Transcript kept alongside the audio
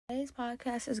Today's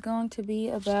podcast is going to be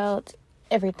about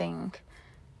everything.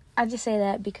 I just say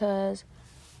that because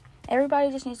everybody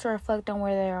just needs to reflect on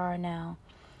where they are now.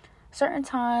 Certain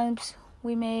times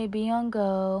we may be on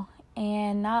go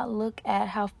and not look at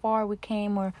how far we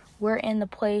came or we're in the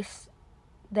place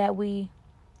that we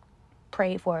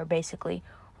prayed for, basically.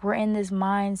 We're in this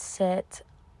mindset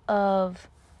of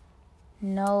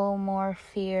no more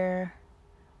fear,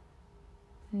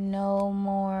 no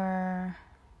more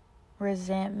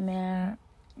resentment,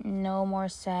 no more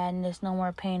sadness, no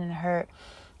more pain and hurt.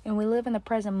 And we live in the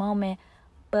present moment,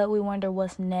 but we wonder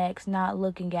what's next, not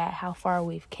looking at how far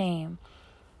we've came.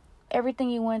 Everything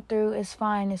you went through is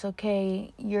fine. It's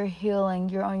okay. You're healing.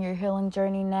 You're on your healing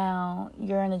journey now.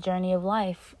 You're in a journey of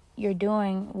life. You're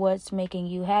doing what's making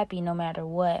you happy no matter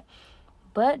what.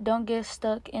 But don't get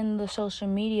stuck in the social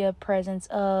media presence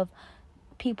of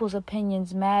people's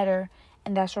opinions matter,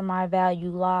 and that's where my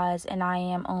value lies, and I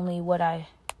am only what I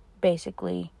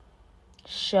basically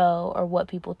show or what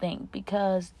people think,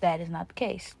 because that is not the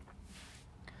case.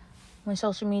 When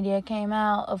social media came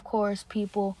out, of course,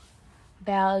 people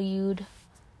valued,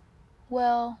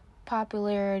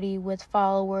 popularity with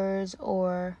followers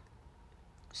or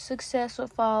success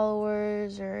with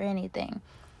followers or anything.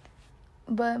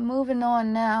 But moving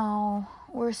on now,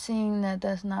 we're seeing that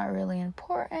that's not really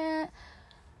important.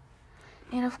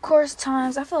 And of course,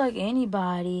 I feel like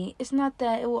anybody, it's not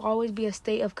that it will always be a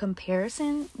state of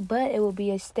comparison, but it will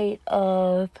be a state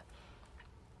of,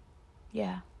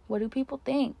 what do people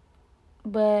think?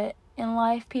 But in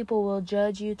life, people will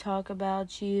judge you, talk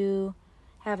about you,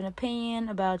 have an opinion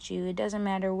about you. It doesn't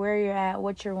matter where you're at,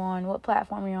 what you're on, what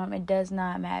platform you're on. It does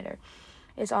not matter.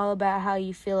 It's all about how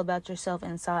you feel about yourself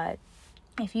inside.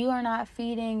 If you are not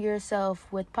feeding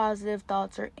yourself with positive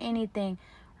thoughts or anything,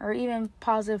 or even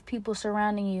positive people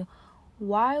surrounding you,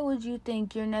 why would you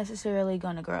think you're necessarily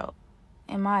going to grow?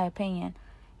 In my opinion,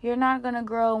 you're not going to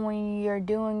grow when you're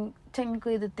doing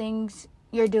technically the things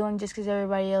you're doing just because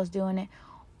everybody else doing it,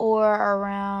 or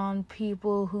around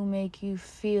people who make you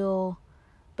feel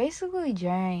basically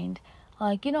drained.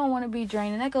 Like, you don't want to be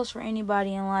drained, and that goes for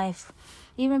anybody in life,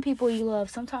 even people you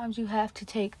love. Sometimes you have to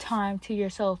take time to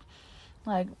yourself.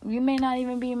 Like, you may not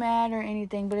even be mad or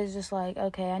anything, but it's just like,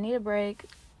 okay, I need a break.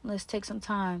 Let's take some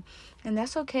time. And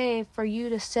that's okay for you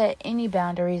to set any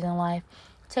boundaries in life.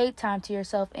 Take time to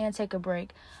yourself and take a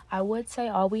break. I would say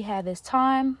all we have is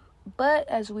time, but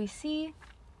as we see,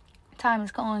 time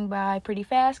is going by pretty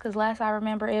fast, because last I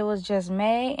remember it was just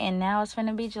May and now it's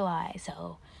finna be July.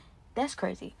 So that's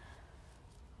crazy.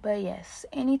 But yes,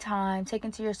 any time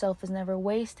taken to yourself is never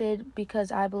wasted,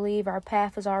 because I believe our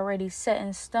path is already set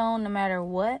in stone no matter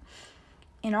what.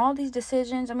 And all these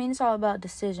decisions, it's all about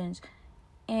decisions.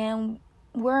 And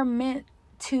we're meant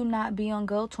to not be on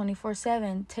go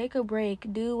 24/7. Take a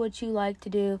break. Do what you like to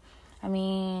do.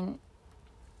 If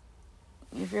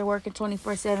you're working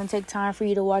 24/7, take time for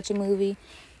you to watch a movie,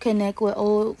 connect with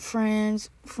old friends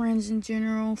in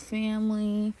general,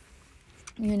 family,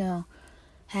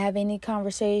 have any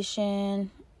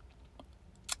conversation,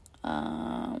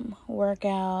 work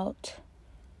out,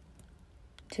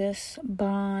 just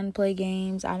bond, play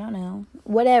games, I don't know,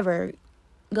 whatever.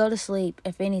 Go to sleep,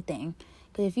 if anything.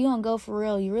 Because if you don't go for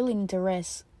real, you really need to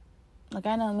rest. Like,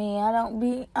 I know me, I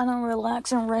don't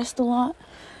relax and rest a lot,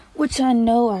 which I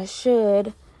know I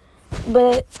should.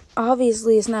 But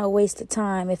obviously, it's not a waste of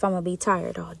time if I'm going to be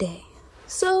tired all day.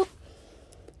 So,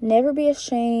 never be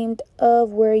ashamed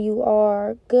of where you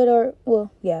are, good or,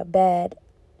 bad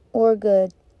or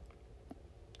good.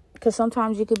 Because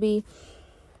sometimes you could be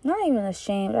not even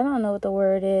ashamed. I don't know what the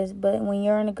word is, but when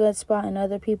you're in a good spot and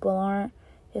other people aren't,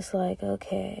 it's like,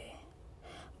 okay.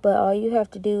 But all you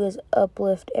have to do is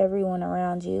uplift everyone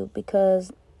around you, because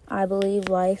I believe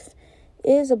life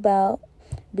is about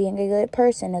being a good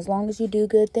person. As long as you do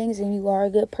good things and you are a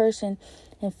good person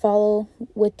and follow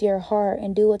with your heart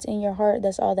and do what's in your heart,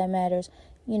 that's all that matters.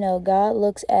 God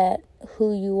looks at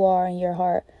who you are in your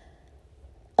heart.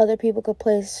 Other people could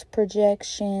place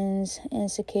projections,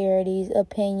 insecurities,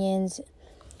 opinions,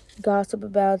 gossip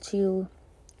about you.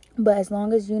 But as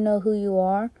long as you know who you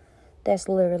are, that's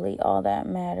literally all that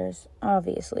matters,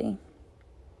 obviously.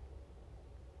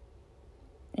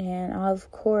 And of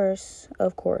course,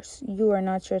 you are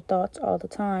not your thoughts all the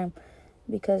time.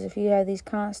 Because if you have these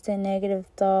constant negative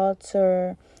thoughts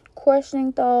or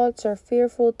questioning thoughts or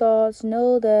fearful thoughts,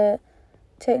 know that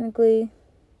technically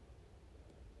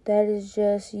that is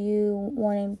just you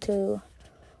wanting to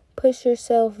push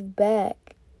yourself back.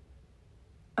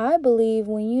 I believe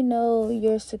when you know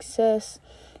your success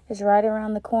is right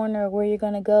around the corner, where you're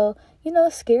going to go.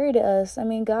 It's scary to us. I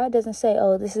mean, God doesn't say,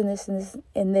 oh, this and this and this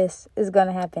and this is going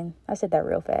to happen. I said that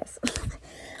real fast.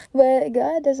 But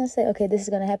God doesn't say, okay, this is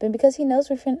going to happen, because he knows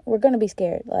we're going to be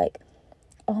scared. Like,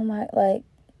 oh my, like,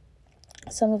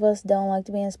 some of us don't like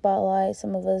to be in spotlight.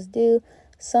 Some of us do.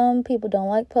 Some people don't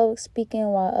like public speaking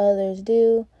while others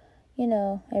do.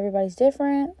 Everybody's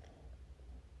different.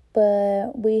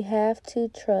 But we have to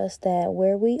trust that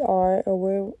where we are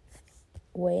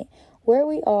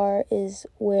is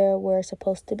where we're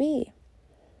supposed to be.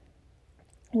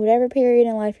 Whatever period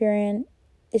in life you're in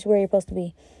is where you're supposed to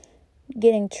be.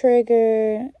 Getting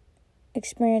triggered,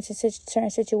 experiencing certain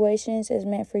situations is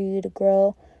meant for you to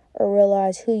grow or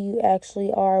realize who you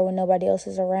actually are when nobody else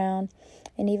is around.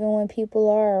 And even when people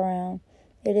are around,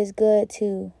 it is good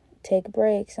to take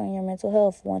breaks on your mental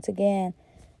health. Once again,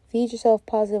 feed yourself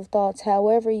positive thoughts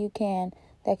however you can.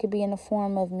 That could be in the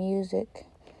form of music.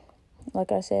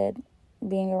 Like I said,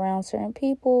 being around certain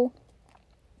people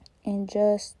and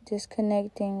just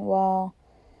disconnecting while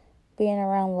being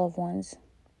around loved ones.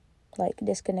 Like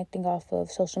disconnecting off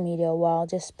of social media while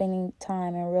just spending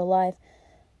time in real life.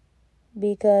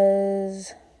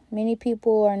 Because many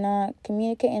people are not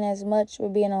communicating as much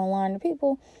with being online. The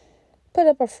people put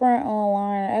up a front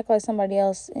online or act like somebody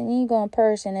else, and you go in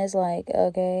person, it's like,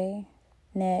 okay,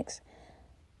 next.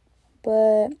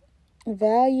 But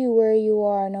value where you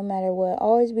are no matter what.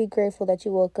 Always be grateful that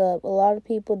you woke up. A lot of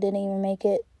people didn't even make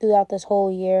it throughout this whole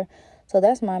year. So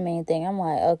that's my main thing. I'm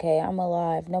like, okay, I'm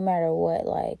alive no matter what.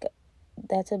 Like,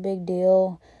 that's a big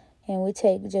deal. And we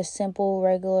take just simple,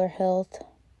 regular health,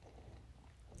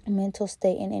 mental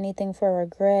state, and anything for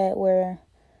regret, where,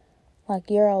 like,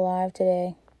 you're alive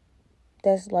today.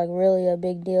 That's, like, really a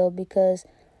big deal, because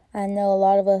I know a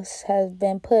lot of us have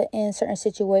been put in certain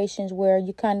situations where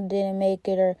you kind of didn't make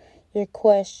it, or you're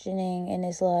questioning, and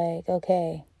it's like,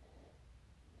 okay,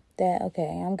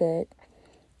 I'm good.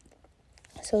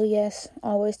 So, yes,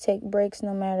 always take breaks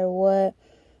no matter what.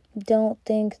 Don't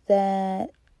think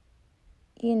that,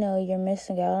 you're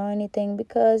missing out on anything,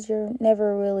 because you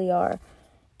never really are.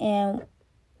 And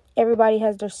everybody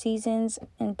has their seasons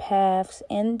and paths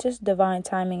and just divine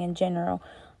timing in general.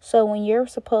 So when you're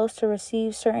supposed to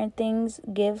receive certain things,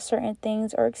 give certain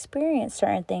things, or experience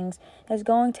certain things, it's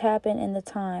going to happen in the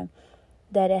time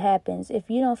that it happens.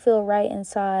 If you don't feel right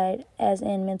inside, as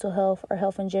in mental health or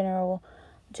health in general,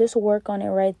 just work on it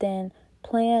right then.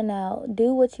 Plan out.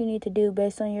 Do what you need to do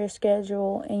based on your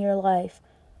schedule and your life.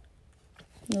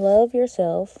 Love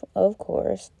yourself, of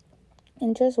course.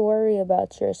 And just worry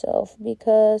about yourself,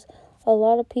 because a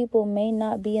lot of people may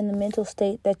not be in the mental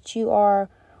state that you are,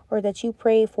 or that you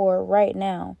pray for right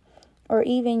now. Or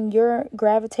even you're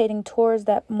gravitating towards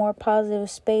that more positive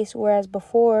space, whereas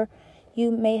before you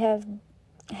may have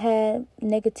had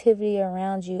negativity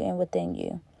around you and within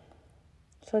you.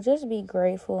 So just be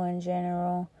grateful in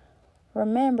general.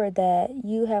 Remember that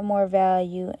you have more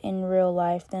value in real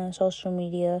life than social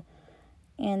media,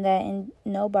 and that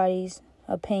nobody's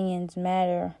opinions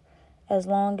matter. As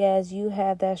long as you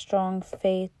have that strong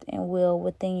faith and will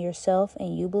within yourself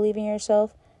and you believe in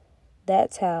yourself,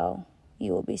 that's how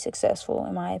you will be successful,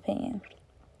 in my opinion.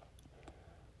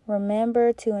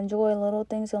 Remember to enjoy little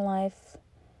things in life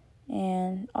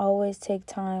and always take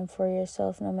time for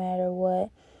yourself no matter what.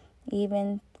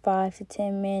 Even 5 to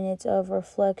 10 minutes of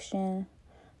reflection,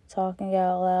 talking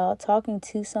out loud, talking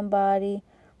to somebody,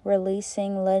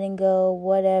 releasing, letting go,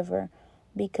 whatever.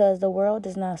 Because the world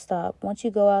does not stop. Once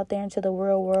you go out there into the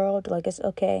real world, like, it's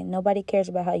okay. Nobody cares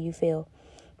about how you feel.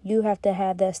 You have to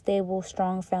have that stable,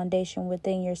 strong foundation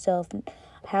within yourself.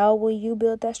 How will you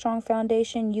build that strong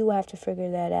foundation? You will have to figure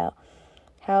that out.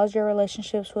 How's your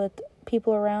relationships with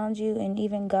people around you and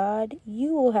even God?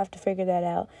 You will have to figure that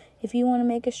out. If you want to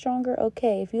make it stronger,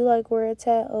 okay. If you like where it's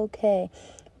at, okay.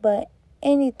 But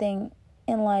anything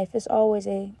in life is always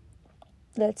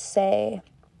let's say,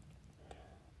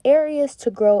 areas to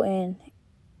grow in.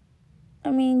 I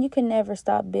mean, you can never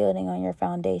stop building on your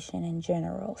foundation in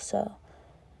general. So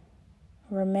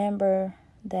remember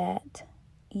that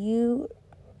you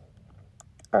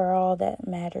are all that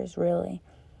matters, really.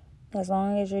 As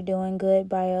long as you're doing good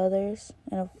by others,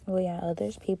 and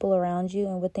others, people around you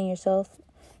and within yourself,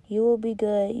 you will be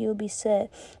good. You'll be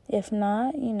set. If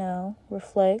not,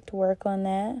 reflect, work on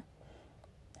that.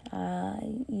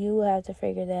 You will have to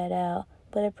figure that out.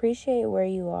 But appreciate where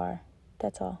you are.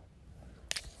 That's all.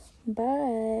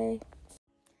 Bye.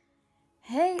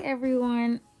 Hey,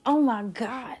 everyone. Oh, my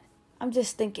God. I'm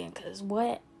just thinking, because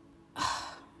what?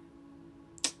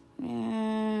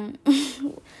 Man.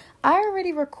 I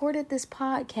already recorded this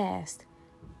podcast.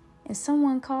 And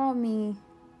someone called me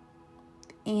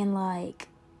and,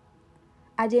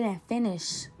 I didn't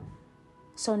finish.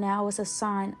 So now it's a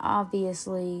sign,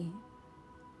 obviously.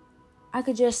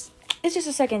 It's just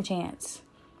a second chance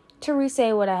to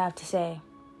re-say what I have to say.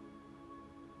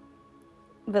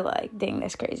 But like, dang,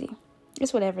 that's crazy.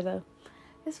 It's whatever though.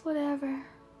 It's whatever.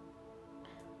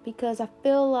 Because I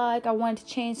feel like I wanted to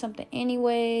change something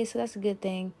anyway, so that's a good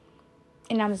thing.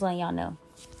 And I'm just letting y'all know.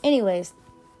 Anyways,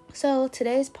 so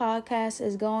today's podcast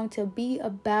is going to be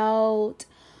about,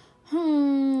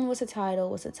 what's the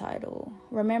title?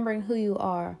 Remembering who you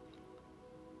are.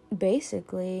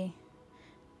 Basically.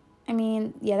 I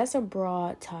mean, yeah, that's a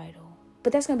broad title.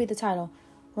 But that's going to be the title.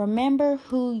 Remember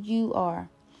who you are.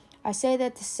 I say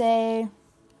that to say,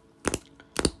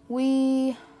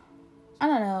 I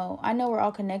don't know. I know we're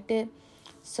all connected.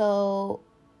 So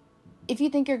if you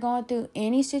think you're going through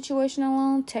any situation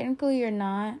alone, technically you're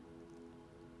not.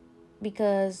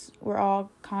 Because we're all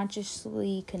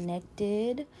consciously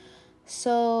connected.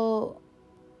 So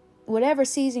whatever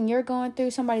season you're going through,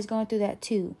 somebody's going through that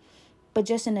too. But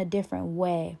just in a different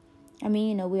way. I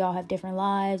mean, we all have different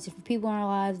lives, different people in our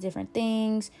lives, different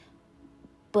things.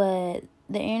 But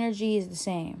the energy is the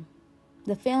same.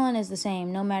 The feeling is the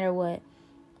same no matter what.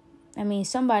 I mean,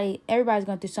 everybody's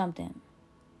going through something.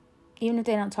 Even if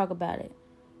they don't talk about it.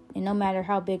 And no matter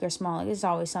how big or small, it's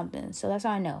always something. So that's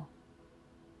how I know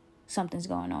something's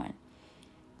going on.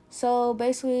 So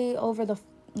basically, over the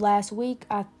last week,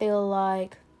 I feel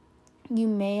like you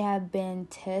may have been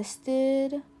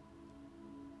tested.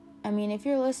 I mean, if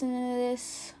you're listening to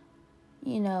this,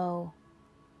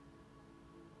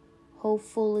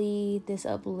 hopefully this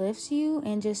uplifts you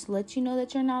and just lets you know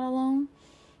that you're not alone.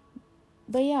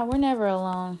 But yeah, we're never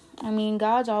alone. I mean,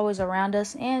 God's always around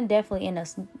us and definitely in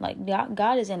us. Like,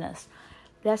 God is in us.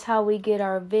 That's how we get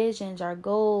our visions, our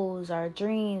goals, our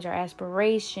dreams, our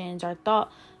aspirations, our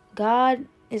thought. God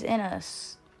is in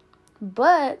us.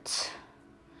 But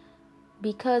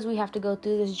because we have to go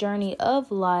through this journey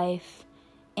of life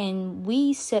and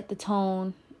we set the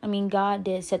tone. I mean, God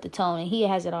did set the tone and He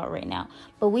has it all right now.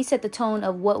 But we set the tone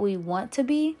of what we want to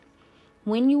be.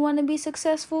 When you want to be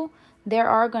successful, there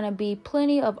are going to be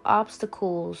plenty of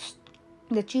obstacles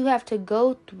that you have to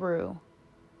go through.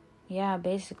 Yeah,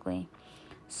 basically.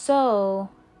 So,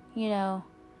 I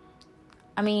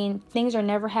mean, things are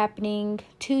never happening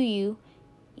to you,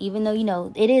 even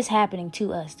though, it is happening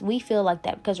to us. We feel like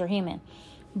that because we're human.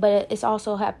 But it's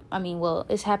also,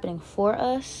 it's happening for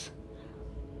us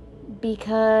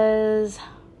because,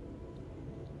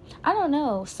 I don't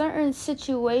know, certain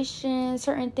situations,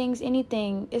 certain things,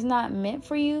 anything is not meant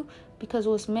for you because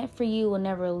what's meant for you will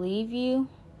never leave you.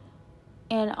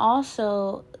 And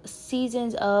also,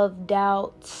 seasons of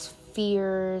doubts,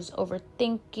 fears,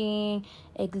 overthinking,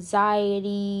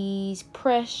 anxieties,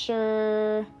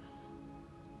 pressure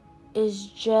is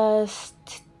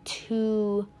just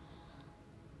to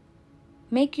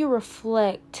make you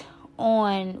reflect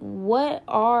on what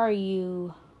are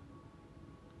you,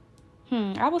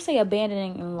 I would say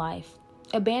abandoning in life.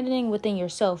 Abandoning within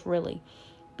yourself, really.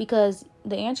 Because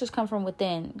the answers come from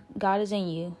within. God is in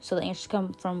you. So the answers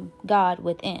come from God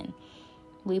within.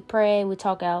 We pray, we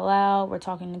talk out loud, we're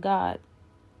talking to God.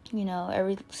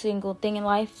 Every single thing in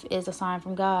life is a sign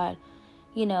from God.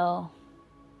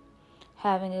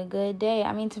 Having a good day.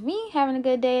 I mean, to me, having a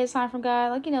good day is a sign from God.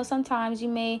 Like, sometimes you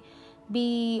may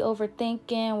be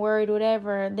overthinking, worried,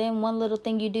 whatever. Then one little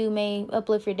thing you do may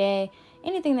uplift your day.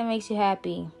 Anything that makes you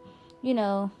happy.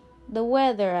 The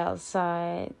weather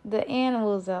outside, the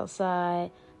animals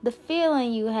outside, the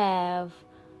feeling you have,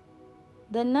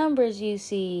 the numbers you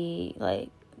see, like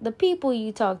the people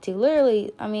you talk to.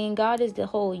 Literally, I mean, God is the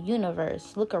whole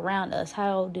universe. Look around us.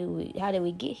 How did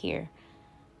we get here?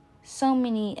 So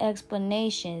many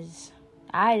explanations.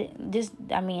 I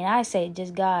say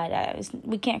just God.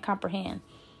 We can't comprehend.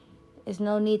 There's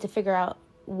no need to figure out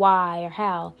why or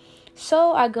how.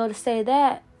 So I go to say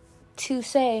that to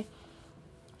say,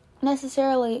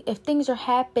 necessarily, if things are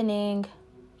happening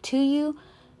to you,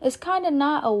 it's kind of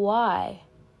not a why.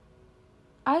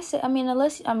 That's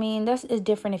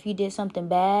different if you did something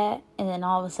bad and then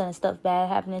all of a sudden stuff bad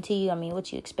happening to you. I mean,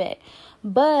 what you expect.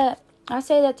 But I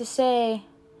say that to say,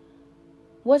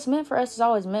 what's meant for us is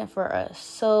always meant for us.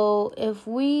 So if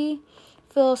we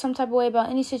feel some type of way about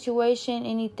any situation,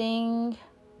 anything,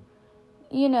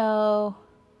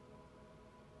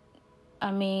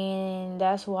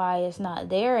 that's why it's not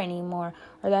there anymore.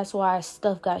 Or that's why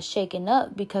stuff got shaken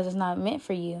up, because it's not meant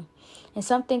for you. And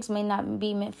some things may not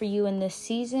be meant for you in this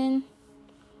season.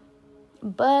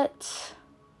 But,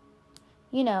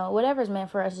 whatever's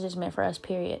meant for us is just meant for us,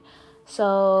 period.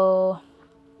 So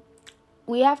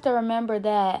we have to remember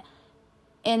that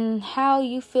in how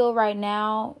you feel right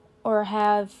now, or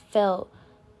have felt,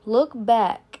 look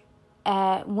back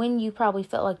at when you probably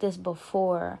felt like this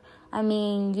before. I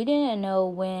mean, you didn't know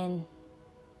when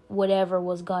whatever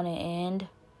was going to end,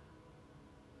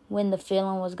 when the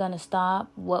feeling was going to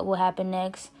stop, what will happen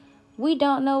next. We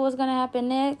don't know what's going to happen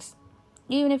next.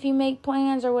 Even if you make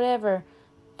plans or whatever,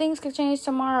 things could change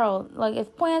tomorrow. Like,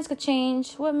 if plans could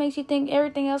change, what makes you think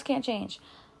everything else can't change?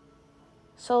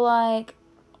 So, like,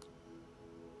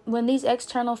 when these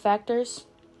external factors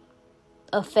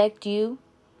affect you,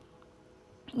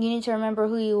 you need to remember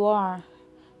who you are.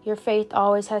 Your faith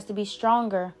always has to be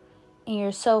stronger, and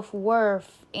your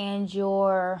self-worth and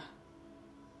your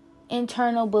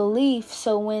internal belief.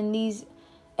 So when these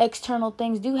external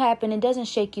things do happen, it doesn't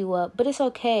shake you up. But it's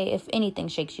okay if anything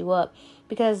shakes you up,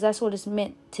 because that's what it's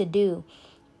meant to do.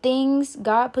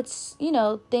 God puts,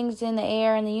 things in the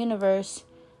air in the universe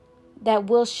that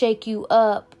will shake you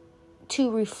up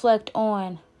to reflect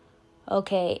on,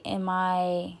 okay, am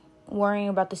I worrying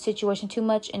about the situation too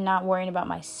much and not worrying about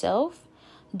myself?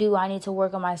 Do I need to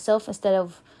work on myself instead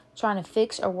of trying to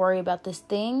fix or worry about this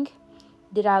thing?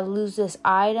 Did I lose this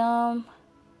item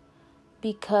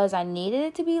because I needed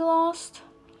it to be lost?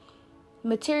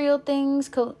 Material things,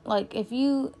 like if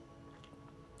you,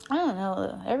 I don't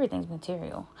know, everything's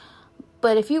material.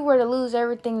 But if you were to lose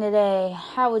everything today,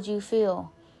 how would you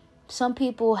feel? Some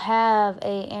people have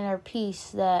a inner peace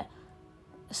that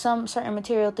some certain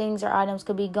material things or items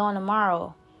could be gone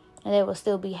tomorrow and they will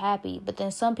still be happy. But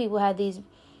then some people have these,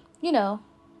 have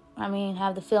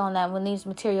the feeling that when these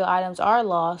material items are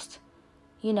lost,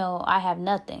 I have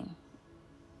nothing.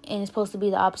 And it's supposed to be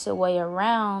the opposite way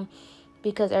around,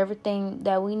 because everything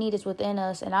that we need is within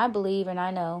us. And I believe and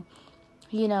I know,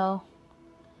 you're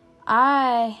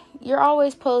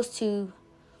always supposed to,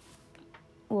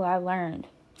 I learned,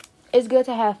 it's good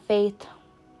to have faith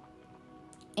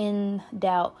in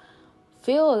doubt.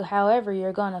 Feel however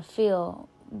you're going to feel,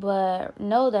 but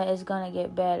know that it's going to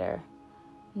get better.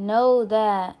 Know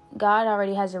that God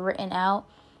already has it written out.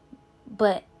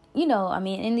 But, in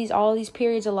all these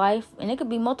periods of life, and it could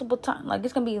be multiple times, like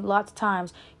it's going to be lots of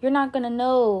times, you're not going to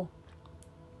know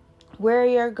where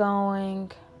you're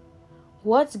going,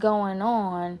 what's going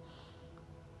on,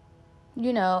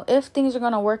 if things are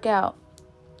going to work out.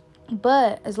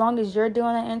 But as long as you're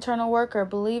doing the internal work or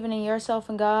believing in yourself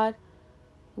and God,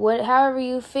 however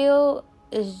you feel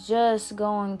is just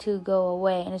going to go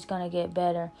away and it's going to get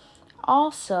better.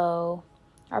 Also,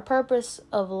 our purpose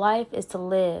of life is to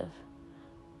live,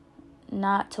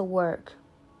 not to work.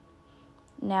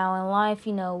 Now in life,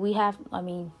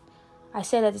 I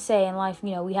say that to say in life,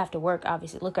 we have to work,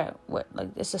 obviously. Look at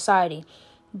the society.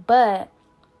 But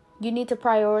you need to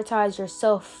prioritize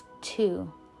yourself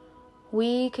too.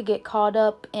 We could get caught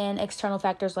up in external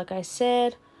factors, like I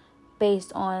said,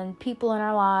 based on people in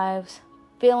our lives,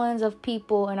 feelings of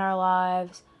people in our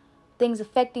lives, things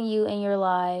affecting you in your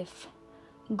life,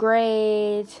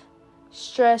 grades,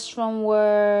 stress from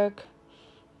work,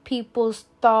 people's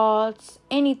thoughts,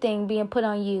 anything being put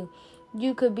on you.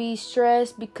 You could be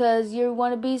stressed because you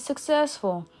want to be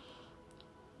successful.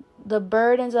 The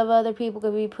burdens of other people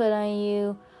could be put on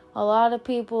you. A lot of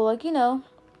people,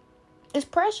 it's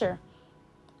pressure.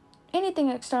 Anything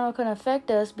external can affect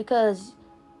us because,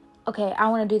 okay, I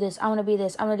want to do this, I want to be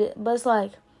this, I want to do, but it's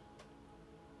like,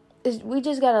 we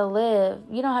just got to live.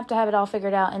 You don't have to have it all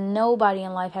figured out, and nobody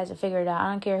in life has it figured out. I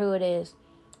don't care who it is.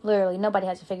 Literally, nobody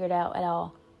has it figured out at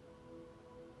all.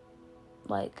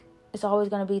 Like, it's always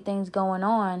going to be things going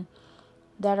on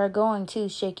that are going to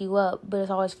shake you up, but it's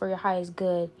always for your highest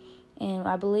good. And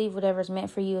I believe whatever's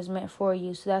meant for you is meant for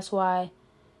you. So that's why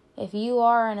if you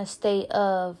are in a state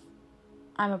of,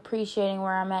 I'm appreciating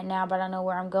where I'm at now, but I don't know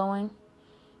where I'm going,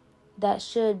 that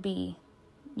should be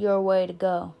your way to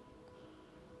go.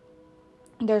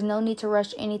 There's no need to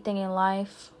rush anything in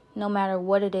life, no matter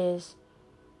what it is.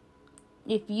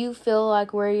 If you feel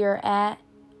like where you're at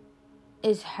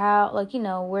is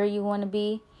where you want to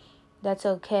be, that's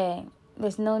okay.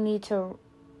 There's no need to,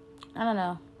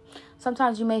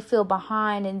 sometimes you may feel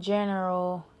behind in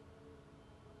general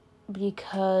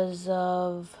because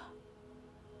of,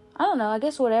 I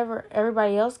guess whatever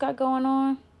everybody else got going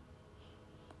on.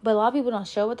 But a lot of people don't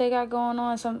show what they got going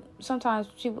on. Sometimes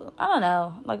people,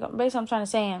 basically I'm trying to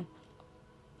say,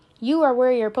 you are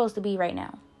where you're supposed to be right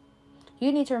now.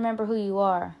 You need to remember who you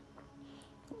are.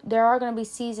 There are going to be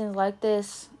seasons like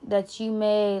this that you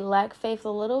may lack faith a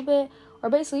little bit, or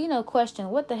basically, question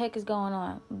what the heck is going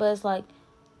on. But it's like,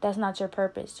 that's not your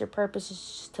purpose. Your purpose is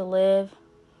just to live.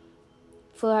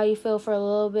 Feel how you feel for a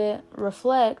little bit.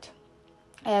 Reflect,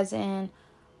 as in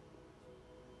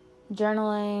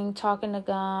journaling, talking to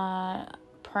God,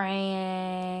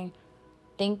 praying,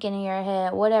 thinking in your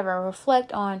head, whatever.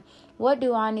 Reflect on, what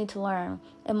do I need to learn?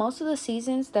 And most of the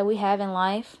seasons that we have in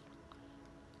life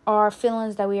are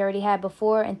feelings that we already had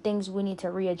before and things we need to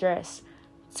readdress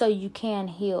so you can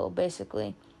heal,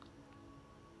 basically.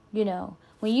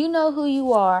 When you know who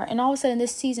you are and all of a sudden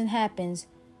this season happens,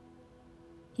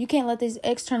 you can't let these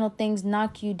external things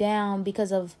knock you down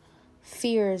because of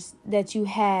fears that you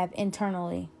have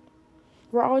internally.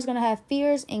 We're always going to have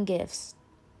fears and gifts.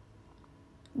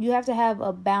 You have to have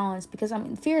a balance because,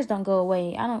 fears don't go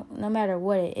away. No matter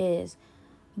what it is.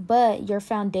 But your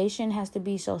foundation has to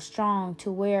be so strong to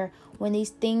where when these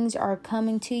things are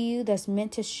coming to you that's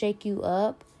meant to shake you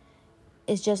up,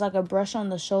 it's just like a brush on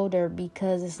the shoulder,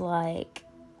 because it's like,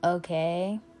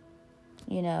 okay,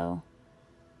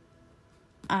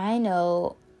 I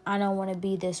know I don't want to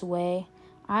be this way.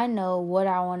 I know what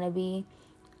I want to be.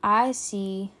 I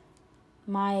see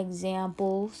my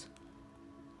examples.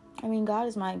 God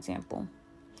is my example.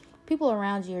 People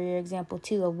around you are your example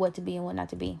too of what to be and what not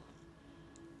to be.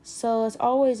 So it's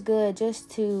always good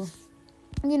just to,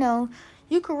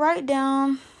 you could write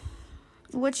down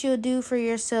what you'll do for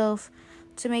yourself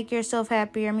to make yourself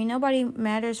happier. Nobody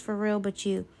matters for real but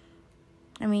you.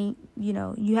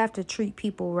 You have to treat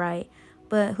people right.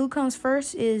 But who comes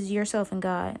first is yourself and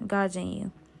God. God's in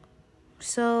you.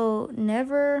 So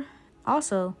never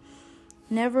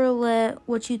let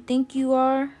what you think you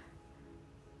are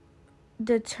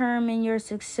determine your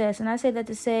success. And I say that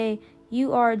to say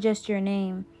you are just your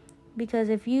name. Because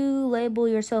if you label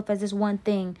yourself as this one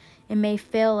thing and may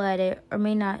fail at it or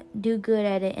may not do good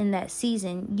at it in that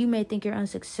season, you may think you're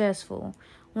unsuccessful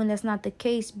when that's not the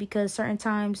case, because certain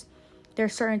times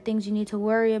there's certain things you need to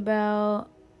worry about,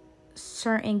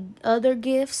 certain other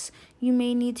gifts you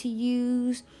may need to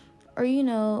use, or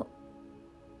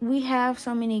we have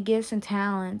so many gifts and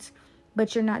talents,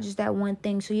 but you're not just that one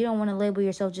thing, so you don't want to label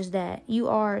yourself just that. You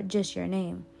are just your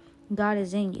name. God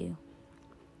is in you.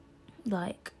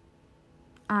 Like,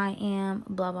 I am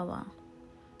blah blah blah.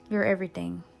 You're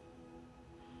everything.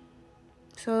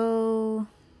 So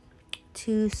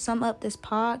to sum up this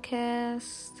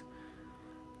podcast,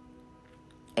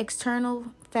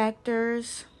 external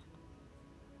factors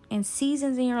and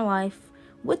seasons in your life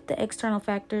with the external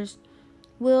factors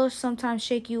will sometimes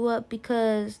shake you up,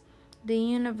 because the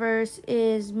universe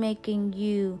is making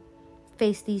you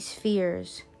face these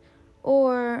fears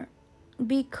or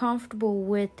be comfortable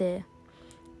with it.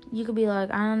 You could be like,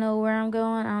 I don't know where I'm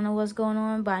going, I don't know what's going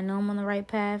on, but I know I'm on the right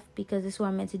path because this is what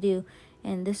I'm meant to do,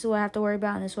 and this is what I have to worry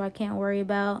about, and this is what I can't worry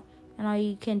about, and all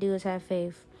you can do is have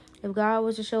faith. If God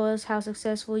was to show us how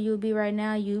successful you would be right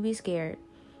now, you'd be scared.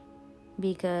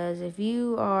 Because if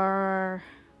you are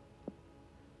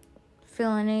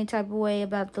feeling any type of way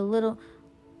about the little,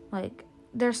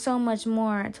 there's so much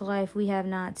more to life we have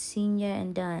not seen yet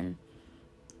and done.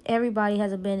 Everybody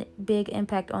has a big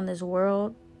impact on this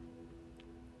world,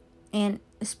 and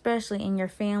especially in your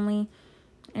family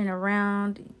and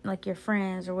around, your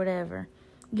friends or whatever.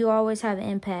 You always have an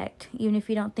impact, even if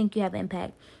you don't think you have an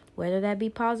impact. Whether that be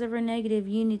positive or negative,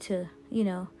 you need to,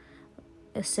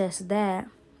 assess that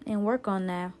and work on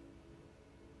that.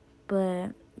 But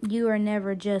you are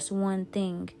never just one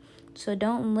thing. So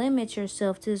don't limit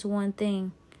yourself to this one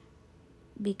thing,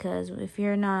 because if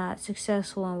you're not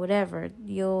successful in whatever,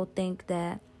 you'll think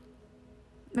that,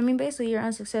 basically you're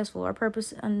unsuccessful. Our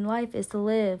purpose in life is to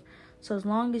live. So as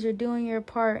long as you're doing your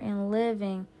part in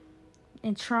living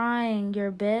and trying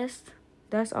your best,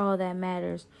 that's all that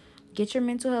matters. Get your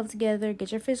mental health together,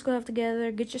 get your physical health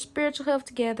together, get your spiritual health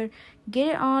together, get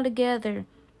it all together.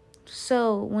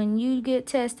 So when you get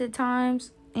tested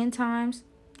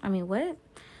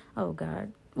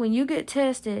when you get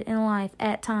tested in life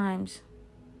at times,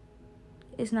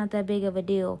 it's not that big of a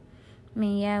deal.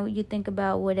 You think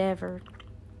about whatever.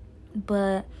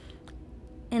 But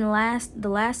in the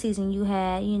last season you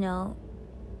had,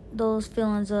 those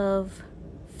feelings of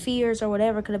fears or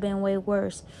whatever could have been way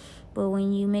worse. But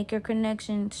when you make your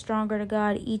connection stronger to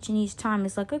God each time,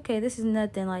 it's like, okay, this is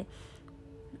nothing.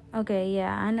 Okay,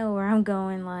 yeah, I know where I'm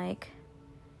going.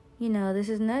 This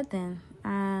is nothing.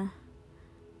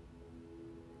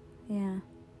 Yeah.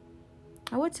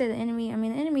 I would say the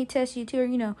enemy tests you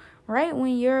too. Right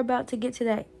when you're about to get to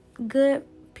that good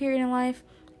period in life,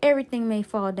 everything may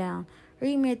fall down. Or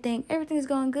you may think, everything's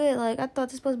going good. I thought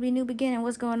this was supposed to be a new beginning.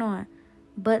 What's going on?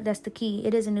 But that's the key.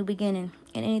 It is a new beginning.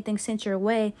 And anything sent your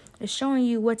way is showing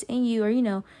you what's in you. Or,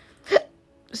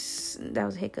 that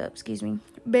was a hiccup. Excuse me.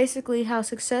 Basically, how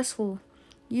successful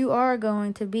you are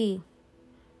going to be.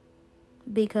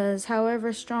 Because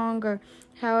however strong or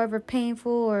however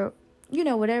painful or,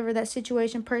 whatever that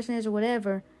situation, person is or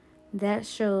whatever, that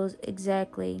shows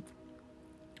exactly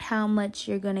how much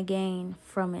you're going to gain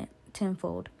from it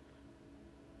tenfold.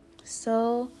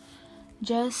 So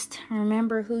just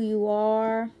remember who you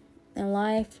are in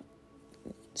life.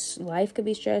 Life could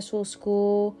be stressful,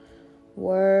 school,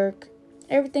 work,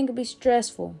 everything could be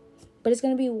stressful, but it's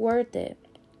going to be worth it.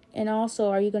 And also,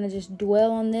 are you going to just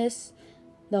dwell on this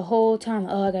the whole time?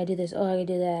 Oh, I got to do this. Oh, I got to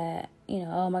do that.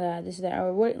 Oh my God, this is that.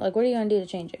 Or what are you going to do to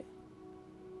change it?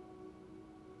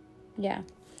 Yeah.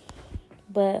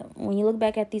 But when you look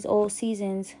back at these old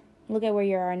seasons, look at where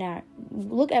you are now.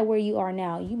 Look at where you are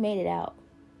now. You made it out.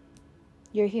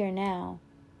 You're here now.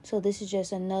 So this is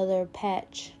just another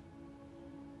patch.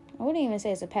 I wouldn't even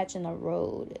say it's a patch in the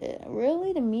road.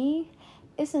 Really, to me,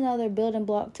 it's another building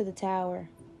block to the tower.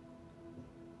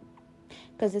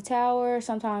 Because the tower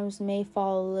sometimes may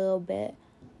fall a little bit,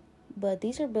 but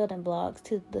these are building blocks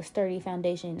to the sturdy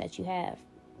foundation that you have.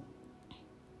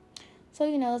 So,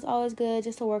 it's always good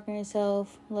just to work on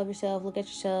yourself, love yourself, look at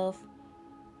yourself,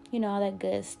 all that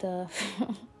good stuff.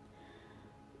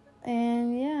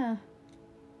 And yeah,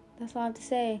 that's all I have to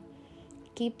say.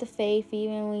 Keep the faith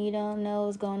even when you don't know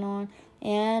what's going on.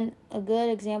 And a good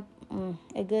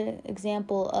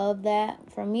example of that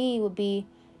for me would be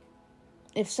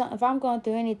if I'm going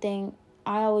through anything,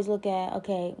 I always look at,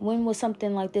 okay, when was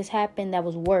something like this happen that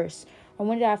was worse? Or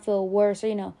when did I feel worse?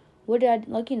 Or, what did I,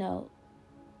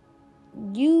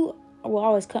 you will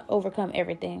always overcome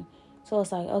everything. So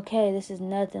it's like, okay, this is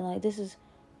nothing. Like, this is,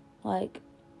 like,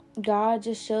 God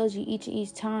just shows you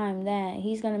each time that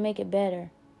He's going to make it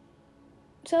better.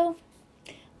 So,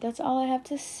 that's all I have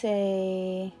to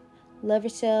say. Love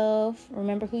yourself.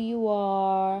 Remember who you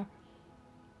are.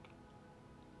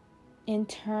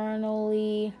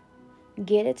 Internally,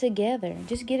 get it together.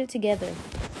 Just get it together.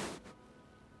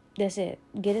 That's it.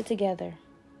 Get it together.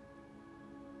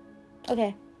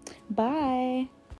 Okay. Bye.